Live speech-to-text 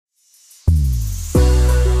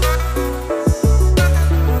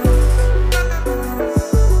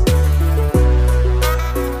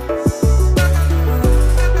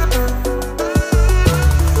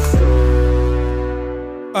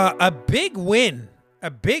big win.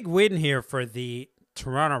 A big win here for the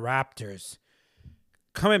Toronto Raptors.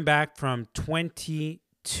 Coming back from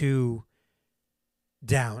 22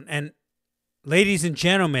 down. And ladies and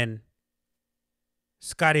gentlemen,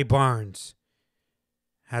 Scotty Barnes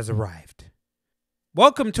has arrived.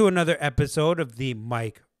 Welcome to another episode of the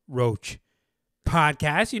Mike Roach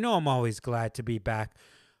podcast. You know I'm always glad to be back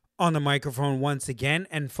on the microphone once again.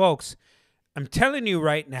 And folks, I'm telling you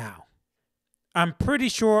right now, I'm pretty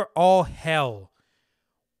sure all hell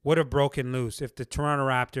would have broken loose if the Toronto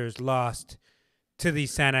Raptors lost to the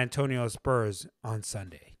San Antonio Spurs on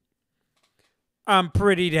Sunday. I'm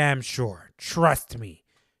pretty damn sure. Trust me.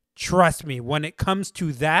 Trust me. When it comes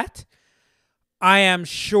to that, I am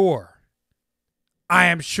sure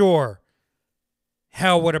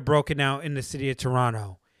hell would have broken out in the city of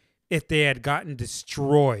Toronto if they had gotten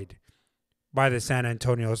destroyed by the San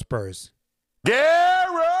Antonio Spurs.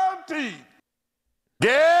 Guaranteed.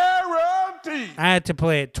 Guaranteed. I had to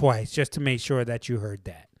play it twice just to make sure that you heard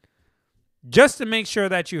that. Just to make sure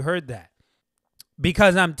that you heard that.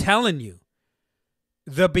 Because I'm telling you,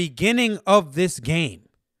 the beginning of this game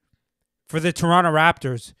for the Toronto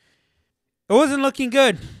Raptors, it wasn't looking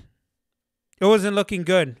good. It wasn't looking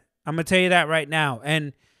good. I'm going to tell you that right now.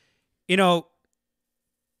 And, you know,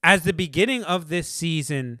 as the beginning of this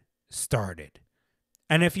season started,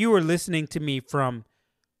 and if you were listening to me from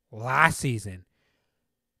last season,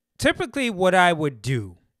 typically what I would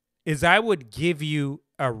do is I would give you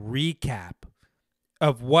a recap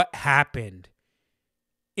of what happened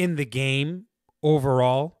in the game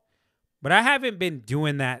overall. But I haven't been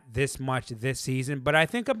doing that this much this season, but I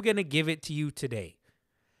think I'm going to give it to you today.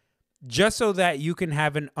 Just so that you can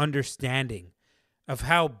have an understanding of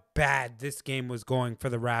how bad this game was going for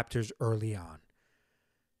the Raptors early on.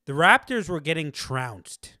 The Raptors were getting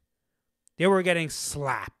trounced. They were getting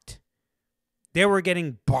slapped. They were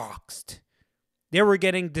getting boxed. They were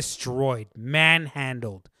getting destroyed,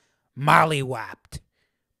 manhandled, mollywapped,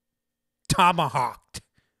 tomahawked.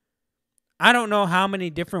 I don't know how many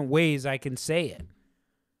different ways I can say it.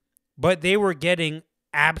 But they were getting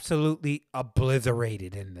absolutely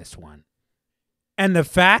obliterated in this one. And the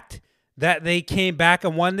fact that they came back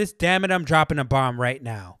and won this, damn it, I'm dropping a bomb right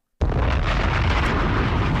now.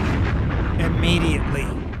 Immediately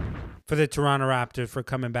for the Toronto Raptors for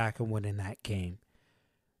coming back and winning that game.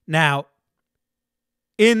 Now,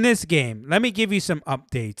 in this game, let me give you some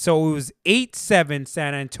updates. So it was 8-7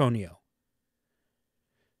 San Antonio.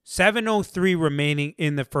 7:03 remaining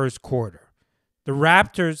in the first quarter. The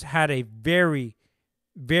Raptors had a very,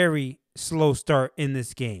 very slow start in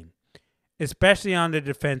this game, especially on the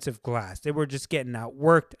defensive glass. They were just getting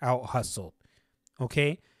outworked, out-hustled.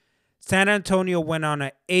 Okay? San Antonio went on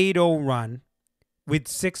an 8-0 run with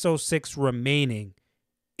 6:06 remaining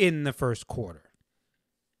in the first quarter.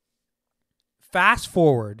 Fast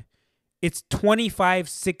forward, it's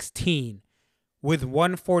 25-16 with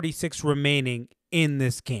 1:46 remaining in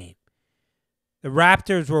this game. The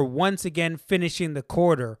Raptors were once again finishing the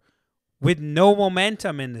quarter with no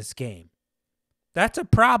momentum in this game. That's a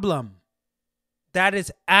problem. That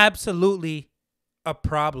is absolutely a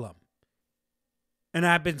problem. And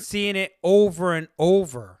I've been seeing it over and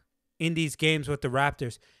over in these games with the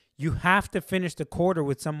Raptors. You have to finish the quarter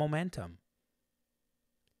with some momentum.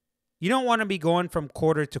 You don't want to be going from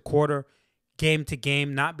quarter to quarter, game to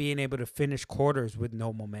game, not being able to finish quarters with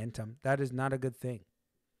no momentum. That is not a good thing.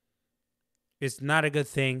 It's not a good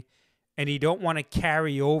thing. And you don't want to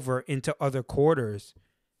carry over into other quarters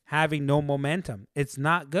having no momentum. It's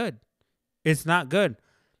not good. It's not good.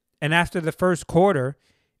 And after the first quarter,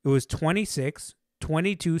 it was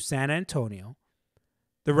 26-22 San Antonio.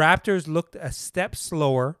 The Raptors looked a step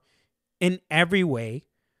slower in every way.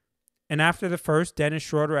 And after the first, Dennis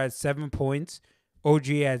Schroeder had 7 points.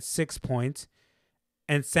 OG had 6 points.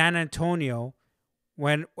 And San Antonio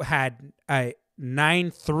had a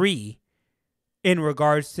 9-3 in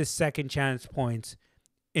regards to second chance points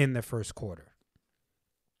in the first quarter.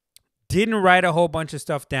 Didn't write a whole bunch of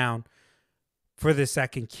stuff down for the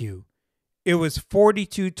second Q. It was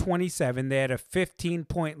 42-27. They had a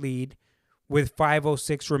 15-point lead with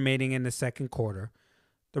 5:06 remaining in the second quarter.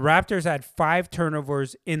 The Raptors had 5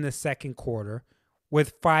 turnovers in the second quarter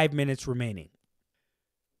with 5 minutes remaining.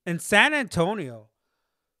 And San Antonio,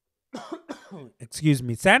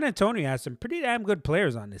 San Antonio has some pretty damn good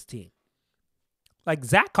players on this team. Like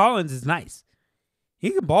Zach Collins is nice.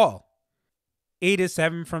 He can ball.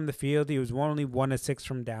 8-7 from the field. He was only 1-6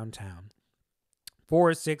 from downtown.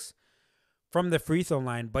 4-6 from the free throw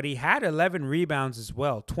line, but he had 11 rebounds as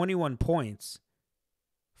well, 21 points,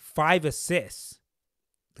 5 assists.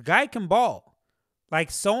 The guy can ball. Like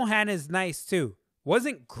Sohan is nice too.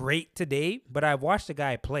 Wasn't great today, but I've watched the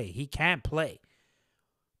guy play. He can play.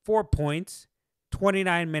 4 points,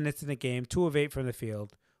 29 minutes in the game, 2 of 8 from the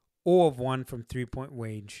field, 0 of 1 from 3-point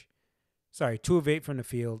range. 2 of 8 from the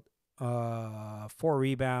field, 4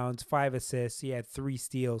 rebounds, 5 assists. He had 3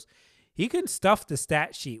 steals. He can stuff the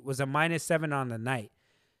stat sheet. Was a -7 on the night.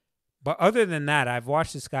 But other than that, I've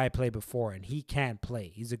watched this guy play before, and he can play.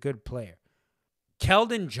 He's a good player.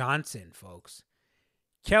 Keldon Johnson, folks.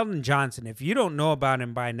 Keldon Johnson, if you don't know about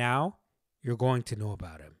him by now, you're going to know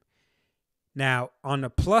about him. Now, on the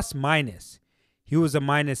plus-minus, he was a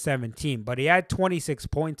 -17, but he had 26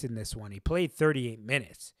 points in this one. He played 38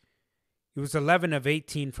 minutes. He was 11 of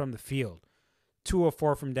 18 from the field, 2 of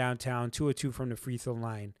 4 from downtown, 2 of 2 from the free throw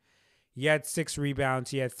line. He had 6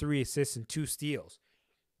 rebounds. He had 3 assists and 2 steals.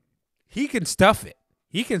 He can stuff it.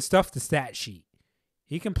 He can stuff the stat sheet.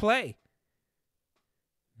 He can play.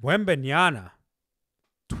 Wembanyama,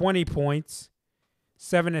 20 points,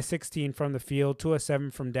 7 of 16 from the field, 2 of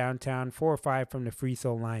 7 from downtown, 4 of 5 from the free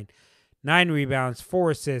throw line, 9 rebounds,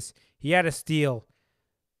 4 assists. He had a steal.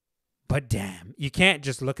 But damn, you can't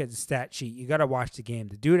just look at the stat sheet. You got to watch the game.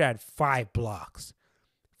 The dude had 5 blocks.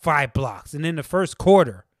 5 blocks. And in the first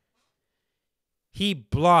quarter, he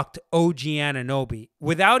blocked OG Anunoby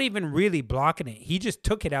without even really blocking it. He just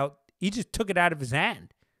took it out. He just took it out of his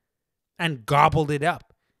hand and gobbled it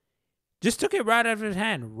up. Just took it right out of his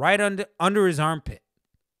hand, right under his armpit,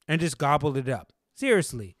 and just gobbled it up.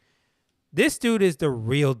 Seriously, this dude is the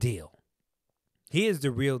real deal. He is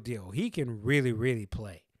the real deal. He can really, really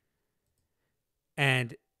play.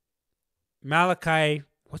 And Malachi,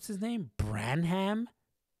 what's his name? Branham?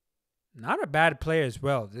 Not a bad player as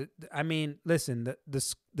well. I mean, listen,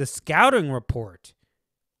 the scouting report,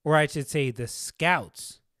 or I should say the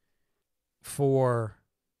scouts for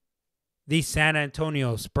the San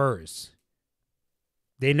Antonio Spurs,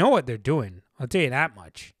 they know what they're doing. I'll tell you that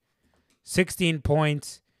much. 16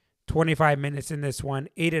 points, 25 minutes in this one,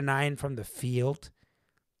 8 of 9 from the field,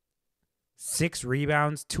 6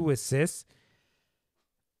 rebounds, 2 assists.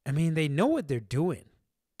 I mean, they know what they're doing.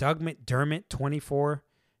 Doug McDermott, 24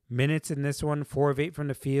 minutes in this one, 4 of 8 from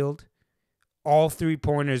the field. All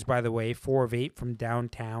 3-pointers, by the way, 4 of 8 from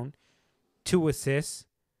downtown, 2 assists.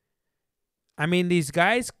 I mean, these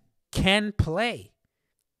guys can play.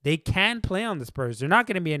 They can play on the Spurs. They're not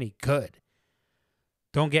going to be any good.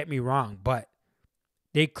 Don't get me wrong, but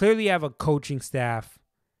they clearly have a coaching staff.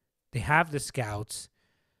 They have the scouts.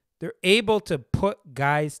 They're able to put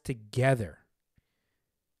guys together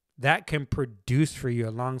that can produce for you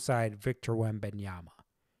alongside Victor Wembanyama.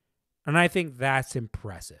 And I think that's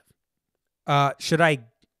impressive. Should I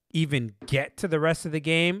even get to the rest of the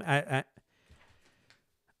game? I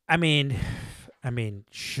mean,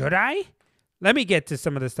 should I? Let me get to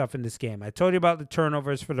some of the stuff in this game. I told you about the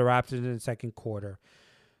turnovers for the Raptors in the second quarter.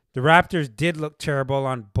 The Raptors did look terrible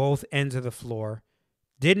on both ends of the floor.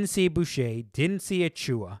 Didn't see Boucher. Didn't see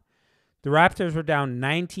Achua. The Raptors were down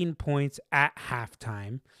 19 points at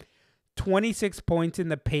halftime. 26 points in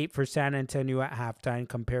the paint for San Antonio at halftime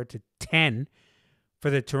compared to 10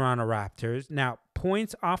 for the Toronto Raptors. Now,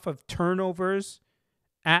 points off of turnovers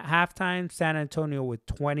at halftime, San Antonio with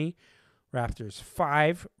 20. Raptors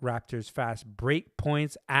 5. Raptors fast break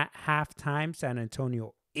points at halftime. San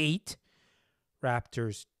Antonio 8.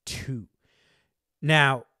 Raptors 2.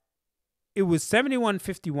 Now, it was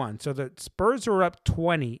 71-51, so the Spurs were up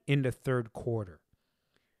 20 in the third quarter.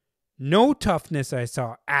 No toughness I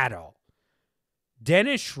saw at all.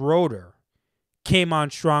 Dennis Schroeder came on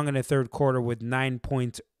strong in the third quarter with 9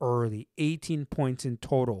 points early, 18 points in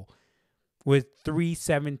total, with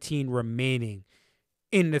 3:17 remaining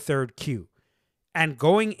in the third Q. And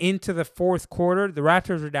going into the fourth quarter, the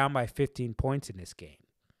Raptors were down by 15 points in this game.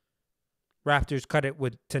 Raptors cut it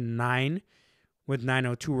to 9 with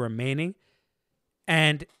 9:02 remaining.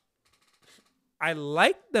 And I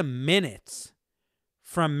like the minutes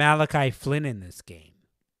from Malachi Flynn in this game.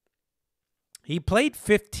 He played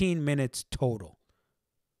 15 minutes total.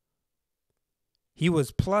 He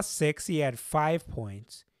was +6. He had 5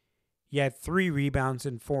 points. He had 3 rebounds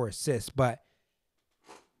and 4 assists, but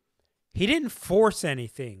he didn't force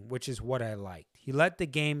anything, which is what I liked. He let the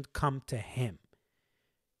game come to him.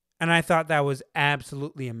 And I thought that was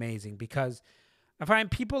absolutely amazing because I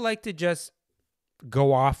find people like to just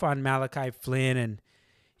go off on Malachi Flynn and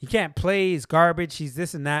he can't play, he's garbage, he's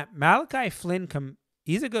this and that. Malachi Flynn,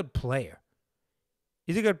 he's a good player.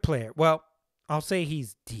 He's a good player. Well, I'll say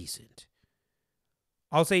he's decent.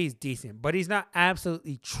 But he's not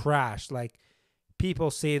absolutely trash like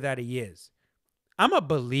people say that he is. I'm a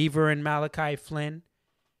believer in Malachi Flynn,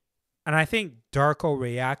 and I think Darko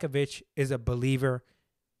Rajakovic is a believer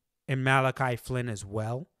in Malachi Flynn as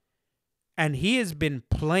well. And he has been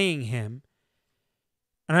playing him.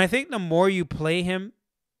 And I think the more you play him,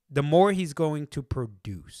 the more he's going to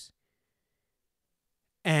produce.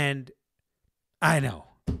 And I know.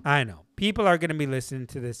 People are going to be listening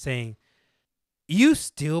to this saying, you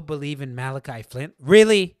still believe in Malachi Flynn?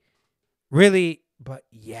 Really? Really? But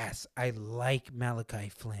yes, I like Malachi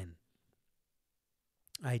Flynn.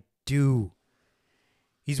 I do.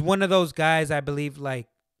 He's one of those guys, I believe, like,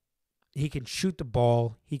 he can shoot the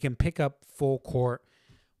ball. He can pick up full court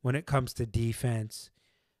when it comes to defense.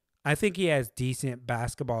 I think he has decent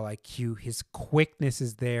basketball IQ. His quickness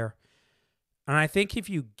is there. And I think if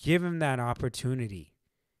you give him that opportunity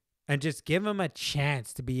and just give him a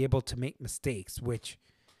chance to be able to make mistakes, which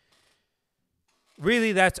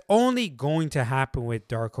really that's only going to happen with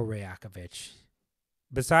Darko Rajakovic.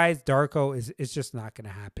 Besides Darko, it's just not going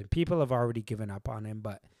to happen. People have already given up on him,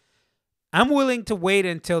 but I'm willing to wait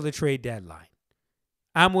until the trade deadline.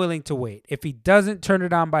 I'm willing to wait. If he doesn't turn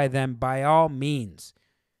it on by then, by all means,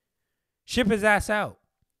 ship his ass out.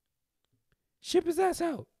 Ship his ass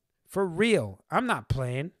out. For real. I'm not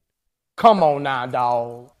playing. Come on now,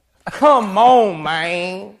 dog. Come on,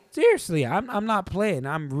 man. Seriously, I'm not playing.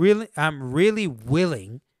 I'm really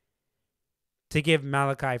willing to give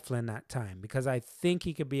Malachi Flynn that time because I think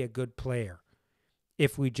he could be a good player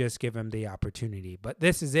if we just give him the opportunity. But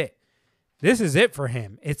this is it. This is it for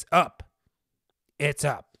him. It's up. It's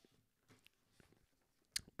up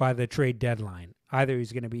by the trade deadline. Either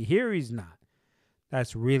he's going to be here or he's not.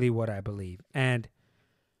 That's really what I believe. And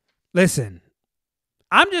listen,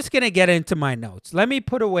 I'm just going to get into my notes. Let me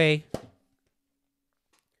put away.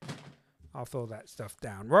 I'll throw that stuff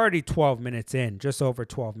down. We're already 12 minutes in, just over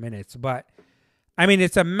 12 minutes. But, I mean,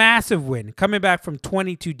 it's a massive win. Coming back from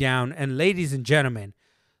 22 down. And ladies and gentlemen,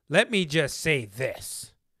 let me just say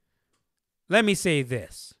this. Let me say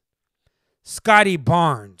this. Scotty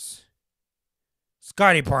Barnes.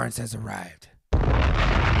 Scotty Barnes has arrived.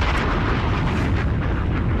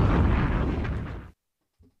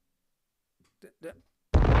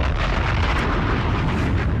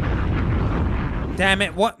 Damn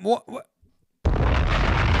it. What?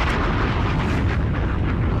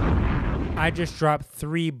 I just dropped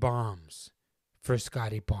 3 bombs for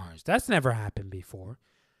Scotty Barnes. That's never happened before.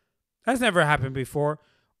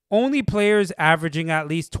 Only players averaging at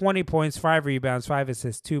least 20 points, 5 rebounds, 5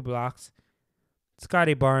 assists, 2 blocks.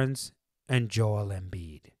 Scotty Barnes and Joel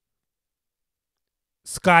Embiid.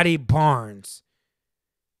 Scotty Barnes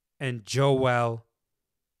and Joel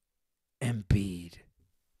Embiid.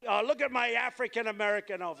 Look at my African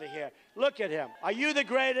American over here. Look at him. Are you the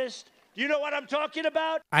greatest? Do you know what I'm talking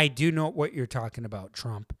about? I do know what you're talking about,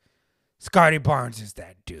 Trump. Scotty Barnes is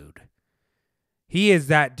that dude. He is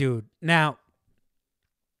that dude. Now,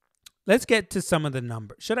 let's get to some of the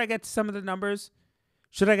numbers. Should I get to some of the numbers?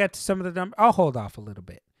 I'll hold off a little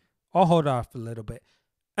bit.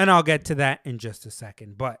 And I'll get to that in just a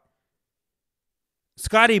second. But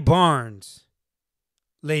Scotty Barnes,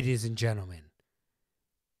 ladies and gentlemen,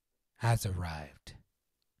 has arrived.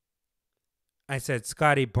 I said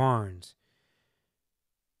Scotty Barnes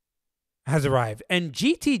has arrived. And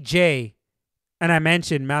GTJ, and I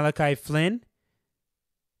mentioned Malachi Flynn,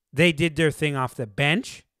 they did their thing off the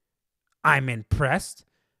bench. I'm impressed,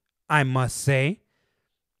 I must say.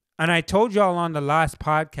 And I told y'all on the last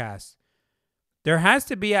podcast, there has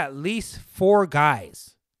to be at least 4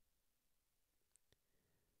 guys.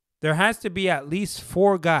 There has to be at least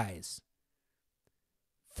 4 guys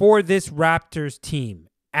for this Raptors team,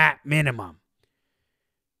 at minimum,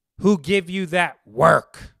 who give you that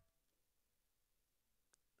work.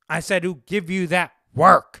 I said who give you that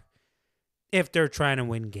work if they're trying to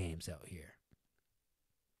win games out here.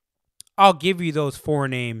 I'll give you those 4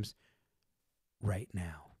 names right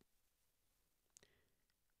now.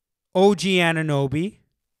 OG Anunoby,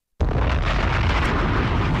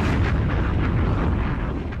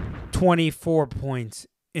 24 points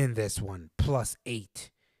in this one, plus 8.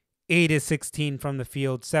 8 of 16 from the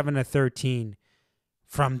field, 7 of 13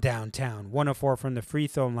 from downtown, 1 of 4 from the free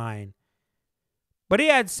throw line. But he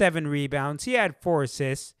had 7 rebounds. He had 4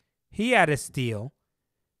 assists. He had a steal.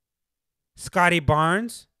 Scotty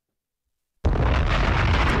Barnes,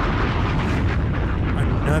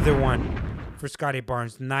 another one for Scotty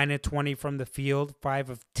Barnes. 9 of 20 from the field, 5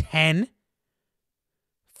 of 10.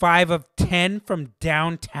 5 of 10 from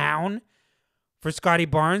downtown for Scotty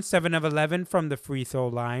Barnes. 7 of 11 from the free throw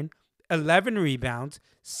line. 11 rebounds,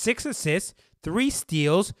 6 assists, 3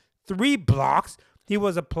 steals, 3 blocks. He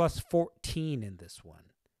was a plus 14 in this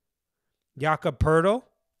one. Jakob Poeltl,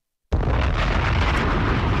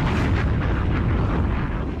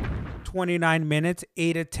 29 minutes,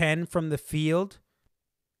 8 of 10 from the field,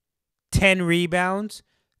 10 rebounds,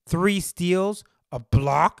 3 steals, a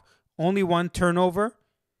block, only 1 turnover,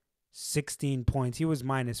 16 points. He was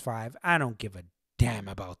 -5. I don't give a damn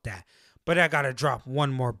about that. But I got to drop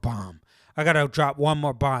one more bomb.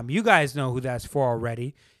 You guys know who that's for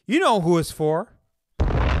already. You know who it's for.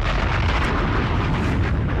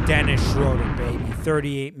 Dennis Schroeder, baby.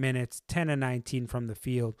 38 minutes, 10 of 19 from the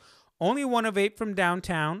field. Only 1 of 8 from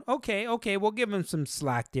downtown. Okay, we'll give him some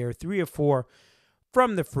slack there. 3 of 4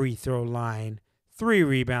 from the free throw line. 3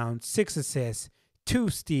 rebounds, 6 assists, 2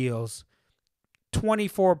 steals,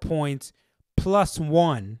 24 points,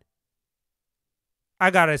 +1. I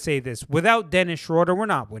got to say this. Without Dennis Schroeder, we're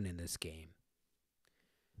not winning this game.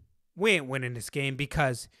 We ain't winning this game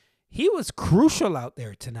because he was crucial out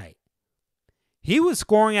there tonight. He was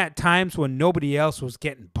scoring at times when nobody else was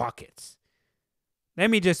getting buckets. Let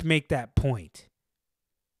me just make that point.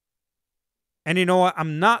 And you know what?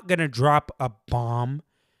 I'm not going to drop a bomb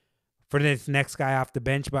for this next guy off the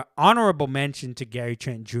bench, but honorable mention to Gary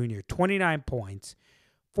Trent Jr. 29 points,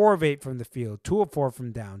 4 of 8 from the field, 2 of 4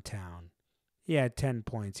 from downtown. He had 10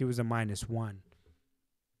 points. He was a -1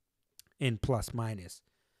 in plus-minus.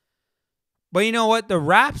 But you know what? The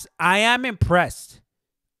Raps, I am impressed.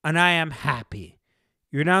 And I am happy.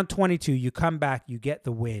 You're down 22. You come back. You get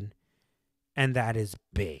the win. And that is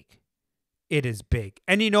big. It is big.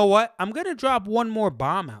 And you know what? I'm going to drop one more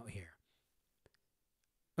bomb out here.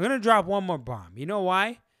 I'm going to drop one more bomb. You know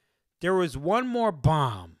why? There was one more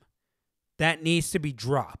bomb that needs to be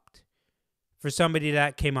dropped for somebody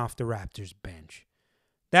that came off the Raptors bench.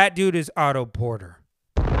 That dude is Otto Porter.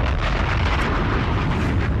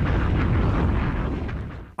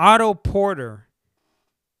 Otto Porter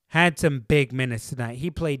had some big minutes tonight.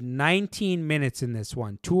 He played 19 minutes in this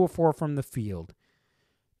one, 2 of 4 from the field.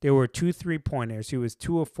 There were 2 3-pointers. He was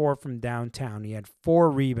 2 of 4 from downtown. He had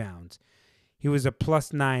 4 rebounds. He was a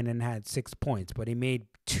 +9 and had 6 points, but he made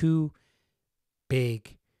 2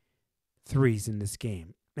 big threes in this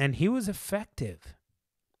game. And he was effective.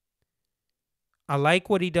 I like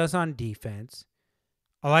what he does on defense.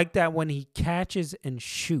 I like that when he catches and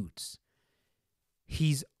shoots,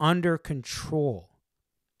 he's under control.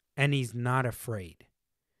 And he's not afraid.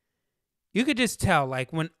 You could just tell,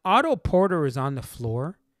 like, when Otto Porter is on the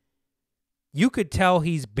floor, you could tell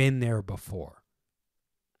he's been there before.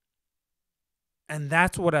 And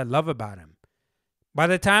that's what I love about him. By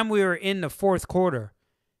the time we were in the fourth quarter,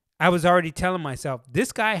 I was already telling myself,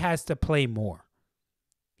 this guy has to play more.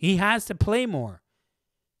 He has to play more.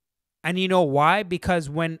 And you know why? Because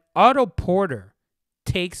when Otto Porter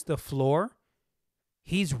takes the floor,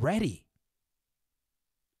 he's ready.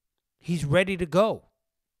 He's ready to go.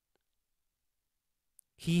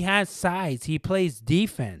 He has size. He plays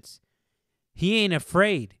defense. He ain't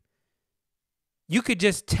afraid. You could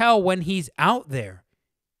just tell when he's out there.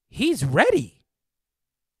 He's ready.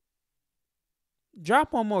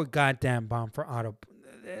 Drop one more goddamn bomb for Otto.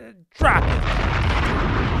 Drop it.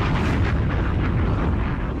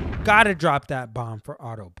 Gotta drop that bomb for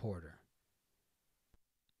Otto Porter.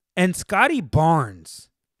 And Scotty Barnes,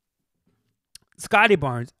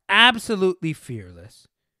 absolutely fearless.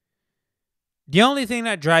 The only thing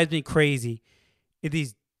that drives me crazy is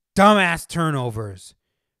these dumbass turnovers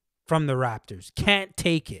from the Raptors. Can't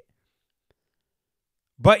take it.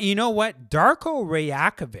 But you know what? Darko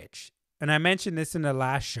Rajakovic, and I mentioned this in the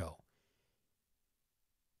last show,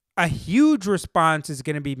 a huge response is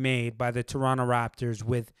going to be made by the Toronto Raptors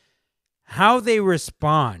with how they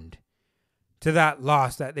respond to that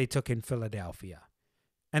loss that they took in Philadelphia.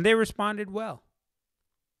 And they responded well.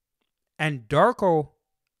 And Darko,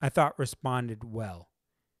 I thought, responded well.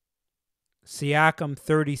 Siakam,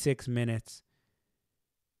 36 minutes.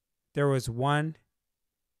 There was 1,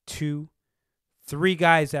 2, 3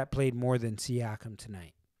 guys that played more than Siakam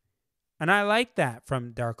tonight. And I like that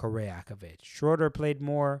from Darko Rajakovic. Schroeder played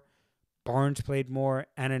more. Barnes played more.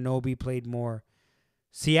 Anunoby played more.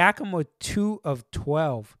 Siakam was 2 of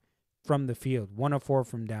 12 from the field. 1 of 4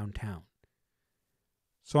 from downtown.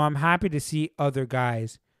 So I'm happy to see other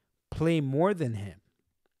guys play more than him.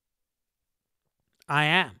 I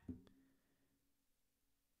am.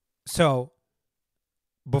 So,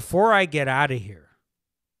 before I get out of here,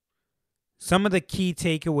 some of the key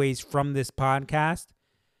takeaways from this podcast,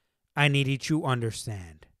 I need you to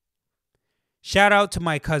understand. Shout out to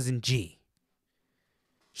my cousin G.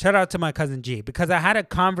 Because I had a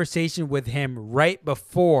conversation with him right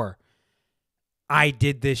before I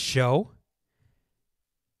did this show.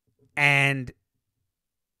 And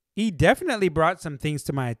he definitely brought some things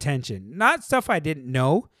to my attention. Not stuff I didn't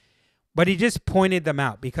know, but he just pointed them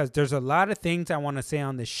out because there's a lot of things I want to say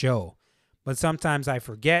on this show but sometimes I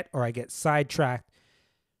forget or I get sidetracked.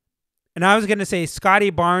 And I was going to say Scotty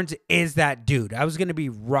Barnes is that dude. I was going to be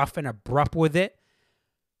rough and abrupt with it,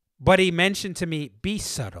 but he mentioned to me, be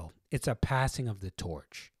subtle. It's a passing of the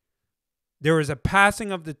torch. There was a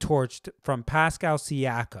passing of the torch from Pascal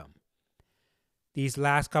Siakam these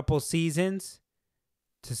last couple seasons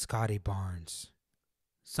to Scotty Barnes.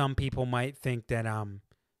 Some people might think that I'm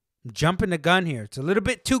jumping the gun here. It's a little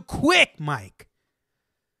bit too quick, Mike.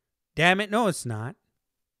 Damn it. No, it's not.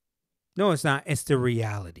 No, it's not. It's the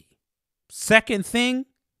reality. Second thing,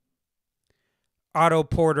 Otto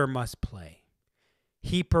Porter must play.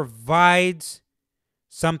 He provides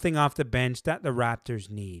something off the bench that the Raptors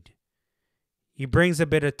need. He brings a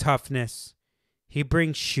bit of toughness. He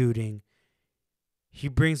brings shooting. He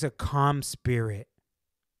brings a calm spirit.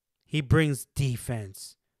 He brings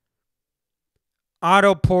defense.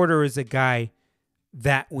 Otto Porter is a guy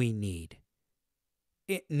that we need.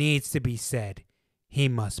 It needs to be said. He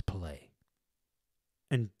must play.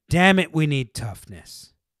 And damn it, we need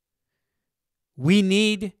toughness. We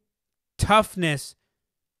need toughness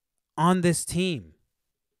on this team.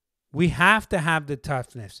 We have to have the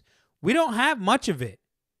toughness. We don't have much of it.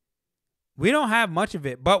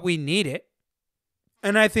 But we need it.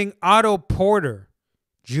 And I think Otto Porter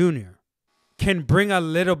Jr. can bring a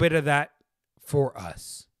little bit of that for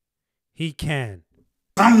us. He can.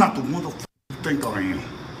 I'm not the motherfucker you think I am.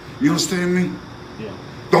 You understand me? Yeah.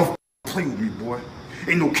 Don't play with me, boy.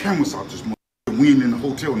 Ain't no cameras out this motherfucker. We ain't in the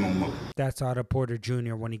hotel no more. That's Otto Porter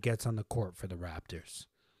Jr. when he gets on the court for the Raptors.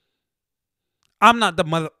 I'm not the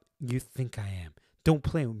mother you think I am. Don't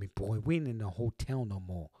play with me, boy. We ain't in the hotel no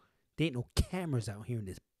more. There ain't no cameras out here in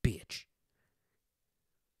this bitch.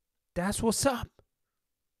 That's what's up.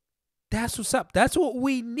 That's what's up. That's what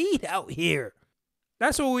we need out here.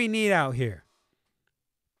 That's what we need out here.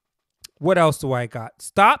 What else do I got?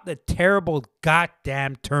 Stop the terrible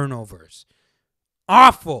goddamn turnovers.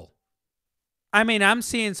 Awful. I mean, I'm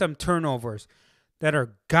seeing some turnovers that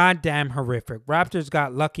are goddamn horrific. Raptors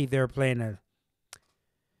got lucky they're playing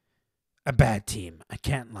a bad team. I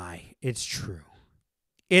can't lie. It's true.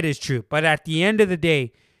 It is true. But at the end of the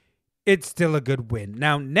day, it's still a good win.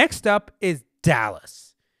 Now, next up is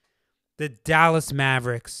Dallas. The Dallas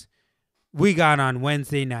Mavericks we got on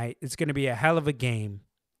Wednesday night. It's going to be a hell of a game.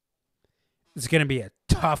 It's going to be a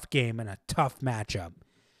tough game and a tough matchup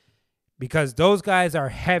because those guys are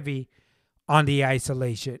heavy on the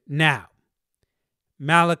isolation. Now,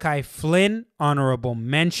 Malachi Flynn, honorable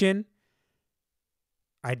mention.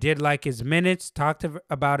 I did like his minutes, talked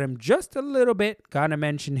about him just a little bit. Got to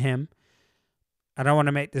mention him. I don't want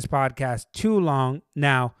to make this podcast too long.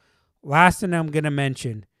 Now, last thing I'm going to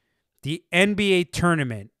mention, the NBA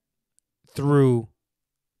tournament through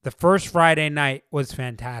the first Friday night was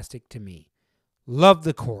fantastic to me. Love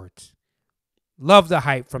the courts. Love the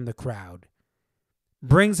hype from the crowd.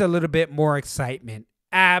 Brings a little bit more excitement.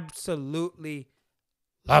 Absolutely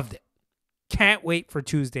loved it. Can't wait for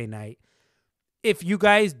Tuesday night. If you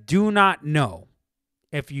guys do not know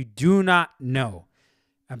about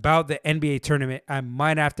the NBA tournament, I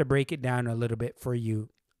might have to break it down a little bit for you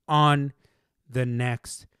on the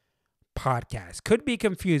next podcast. Could be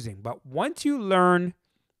confusing, but once you learn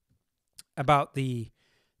about the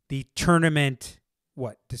tournament,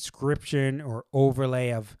 description or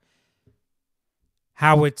overlay of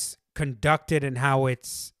how it's conducted and how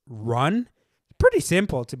it's run, it's pretty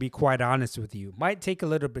simple, to be quite honest with you. Might take a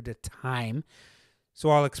little bit of time, so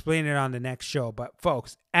I'll explain it on the next show. But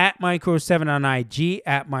folks, at Micros7 on IG,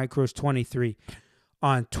 at Micros23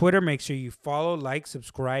 on Twitter. Make sure you follow, like,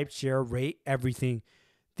 subscribe, share, rate everything.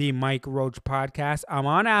 The Mike Roach Podcast. I'm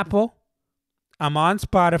on Apple. I'm on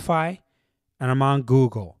Spotify. And I'm on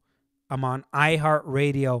Google. I'm on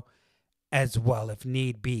iHeartRadio as well if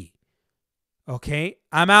need be. Okay?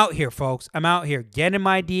 I'm out here, folks. I'm out here. Get in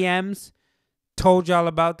my DMs. Told y'all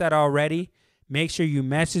about that already. Make sure you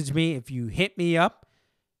message me if you hit me up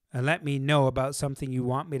and let me know about something you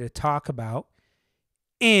want me to talk about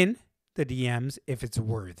in the DMs if it's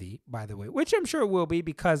worthy, by the way, which I'm sure it will be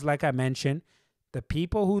because, like I mentioned, the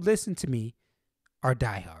people who listen to me are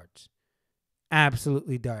diehards.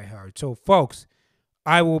 Absolutely diehard. So, folks,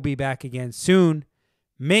 I will be back again soon.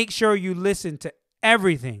 Make sure you listen to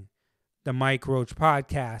everything, the Mike Roach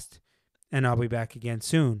Podcast, and I'll be back again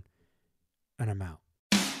soon. And I'm out.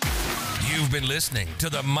 You've been listening to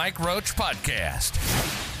the Mike Roach Podcast.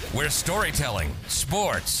 where storytelling,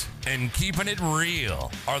 sports, and keeping it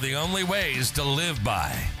real are the only ways to live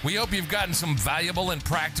by. We hope you've gotten some valuable and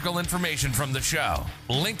practical information from the show.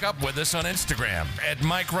 Link up with us on Instagram at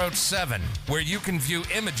MikeRoach7, where you can view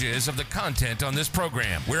images of the content on this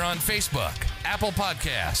program. We're on Facebook, Apple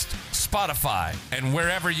Podcast, Spotify, and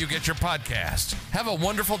wherever you get your podcasts. Have a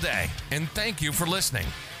wonderful day, and thank you for listening.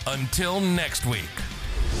 Until next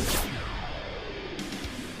week.